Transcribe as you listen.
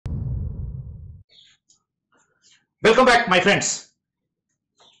Welcome back, my friends.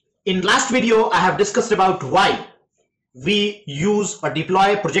 In last video, I have discussed about why we use or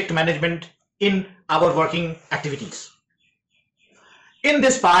deploy project management in our working activities. In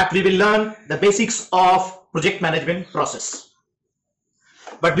this part, we will learn the basics of project management process.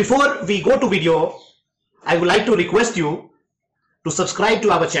 But before we go to video, I would like to request you to subscribe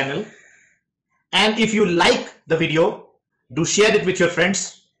to our channel. And if you like the video, do share it with your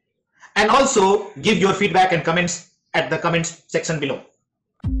friends and also give your feedback and comments at the comments section below.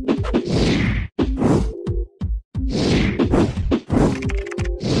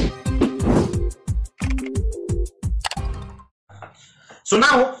 So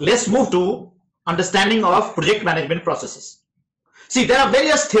now let's move to understanding of project management processes. See, there are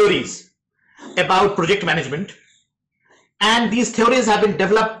various theories about project management, and these theories have been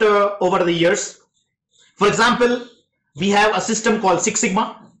developed over the years. For example, we have a system called Six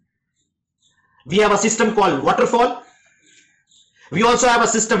Sigma. We have a system called waterfall. We also have a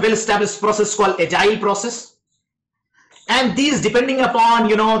system, well-established process called agile process. And these, depending upon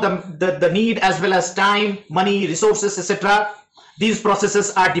the need as well as time, money, resources, etc., these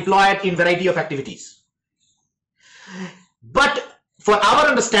processes are deployed in variety of activities. But for our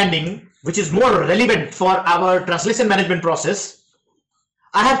understanding, which is more relevant for our translation management process,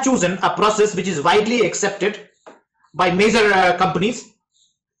 I have chosen a process which is widely accepted by major companies.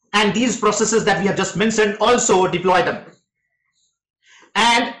 And these processes that we have just mentioned also deploy them.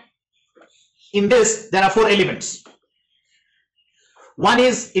 And in this, there are four elements. One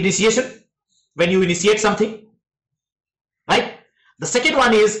is initiation, when you initiate something, right? The second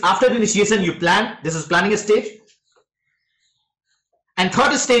one is after the initiation, you plan. This is planning stage. And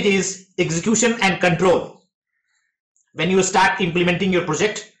third stage is execution and control, when you start implementing your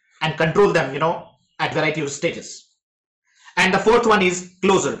project and control them, at variety of stages. And the fourth one is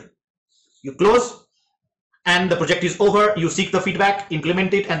closure. You close and the project is over. You seek the feedback,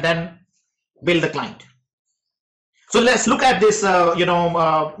 implement it, and then build the client. So let's look at this,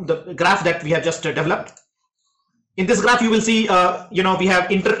 the graph that we have just developed. In this graph, you will see, we have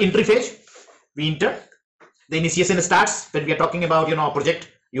entry phase. We enter. The initiation starts when we are talking about, a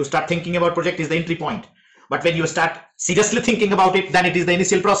project. You start thinking about project is the entry point. But when you start seriously thinking about it, then it is the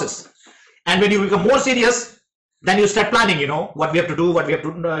initial process. And when you become more serious, then you start planning, what we have to do, what we have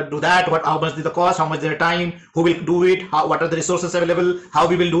to do that, how much is the cost, how much is the time, who will do it, what are the resources available, how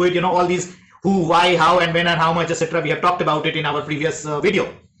we will do it, all these who, why, how, and when, and how much, etc. We have talked about it in our previous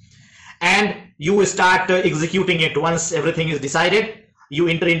video. And you start executing it. Once everything is decided, you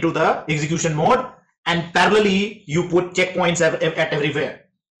enter into the execution mode, and parallelly you put checkpoints at everywhere,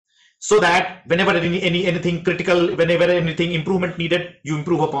 so that whenever anything critical, whenever anything improvement needed, you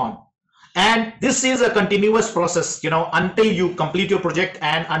improve upon. And this is a continuous process, until you complete your project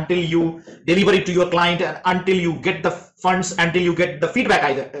and until you deliver it to your client and until you get the funds, until you get the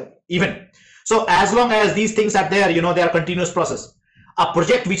feedback even. So as long as these things are there, they are a continuous process. A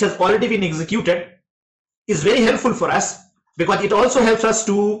project which has already been executed is very helpful for us, because it also helps us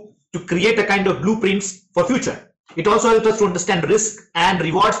to create a kind of blueprints for future. It also helps us to understand risk and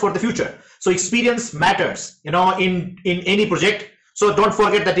rewards for the future. So experience matters, in any project. So don't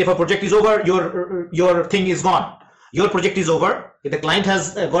forget that if a project is over, your thing is gone. Your project is over. If the client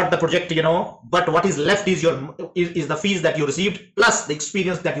has got the project, but what is left is is the fees that you received plus the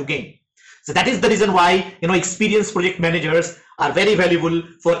experience that you gain. So that is the reason why, experienced project managers are very valuable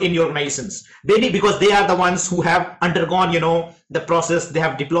for any organizations. Because they are the ones who have undergone, the process. They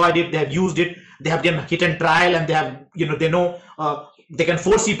have deployed it. They have used it. They have done hit and trial, and they have, they know, they can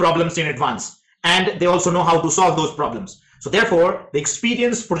foresee problems in advance, and they also know how to solve those problems. So therefore, the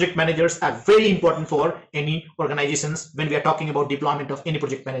experienced project managers are very important for any organizations when we are talking about deployment of any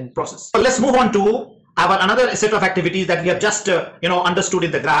project management process. So let's move on to our another set of activities that we have just understood in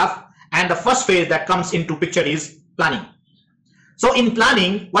the graph. And the first phase that comes into picture is planning. So in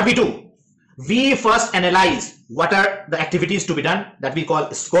planning, what we do, we first analyze what are the activities to be done, that we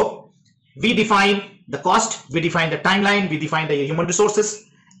call scope. We define the cost, we define the timeline, we define the human resources,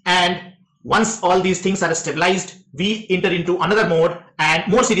 and once all these things are stabilized, we enter into another mode and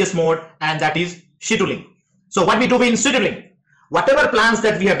more serious mode, and that is scheduling. So what we do in scheduling, whatever plans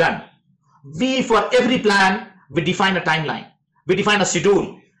that we have done, for every plan, we define a timeline, we define a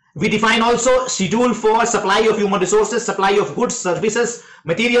schedule. We define also schedule for supply of human resources, supply of goods, services,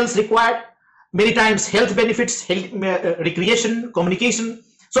 materials required, many times health benefits, recreation, communication.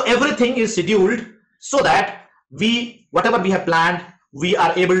 So everything is scheduled so that whatever we have planned, we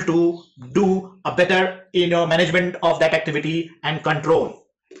are able to do a better management of that activity and control.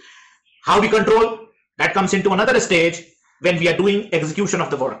 How we control, that comes into another stage when we are doing execution of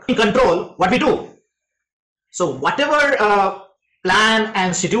the work. In control, what we do, So whatever plan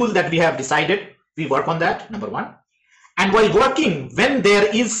and schedule that we have decided, we work on that, number one. And while working, when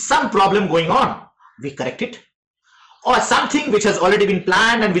there is some problem going on, we correct it. Or something which has already been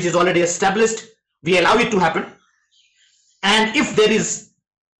planned and which is already established, we allow it to happen. And if there is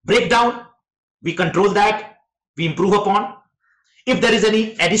breakdown, we control that, we improve upon. If there is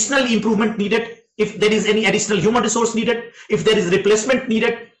any additional improvement needed, if there is any additional human resource needed, if there is replacement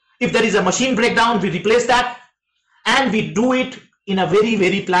needed, if there is a machine breakdown, we replace that. And we do it in a very,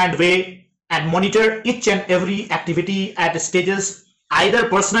 very planned way and monitor each and every activity at stages, either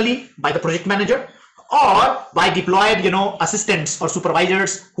personally by the project manager or by deployed, assistants or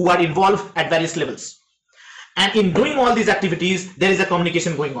supervisors who are involved at various levels. And in doing all these activities, there is a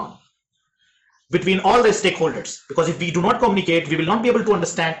communication going on between all the stakeholders, because if we do not communicate, we will not be able to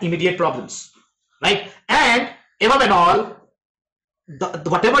understand immediate problems, right? And above and all,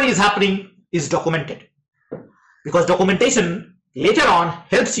 whatever is happening is documented, because documentation later on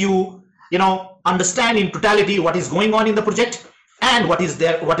helps you, understand in totality what is going on in the project and what is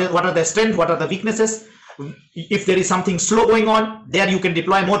there, what are the strengths, what are the weaknesses. If there is something slow going on, there you can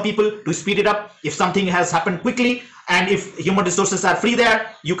deploy more people to speed it up. If something has happened quickly and if human resources are free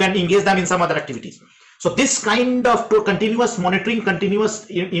there, you can engage them in some other activities. So this kind of continuous monitoring, continuous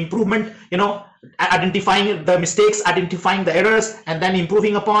improvement, identifying the mistakes, identifying the errors, and then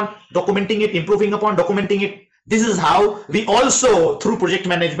improving upon, documenting it, improving upon, documenting it. This is how we also, through project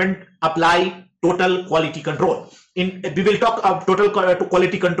management, apply total quality control. We will talk about total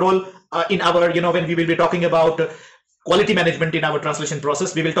quality control in our, when we will be talking about quality management in our translation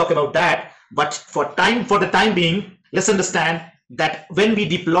process, we will talk about that. But for the time being, let's understand that when we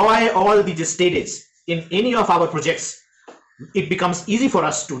deploy all these stages in any of our projects, it becomes easy for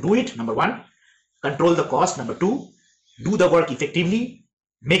us to do it. Number one, control the cost. Number two, do the work effectively,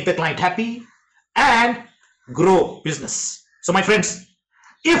 make the client happy, and grow business. So my friends,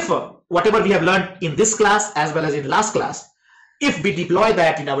 if whatever we have learned in this class as well as in last class, if we deploy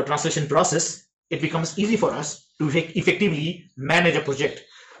that in our translation process, it becomes easy for us to effectively manage a project.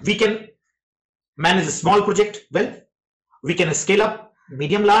 We can manage a small project well. We can scale up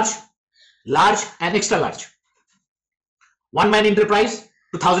medium, large, and extra large. 1-man enterprise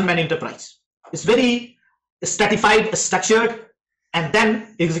to 1,000-man enterprise. It's very stratified, structured, and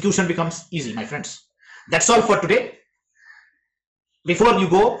then execution becomes easy, my friends. That's all for today. Before you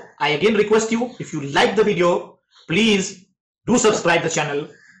go, I again request you, if you like the video, please do subscribe the channel,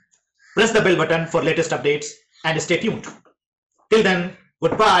 press the bell button for latest updates, and stay tuned. Till then,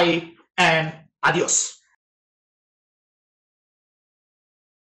 goodbye and adios.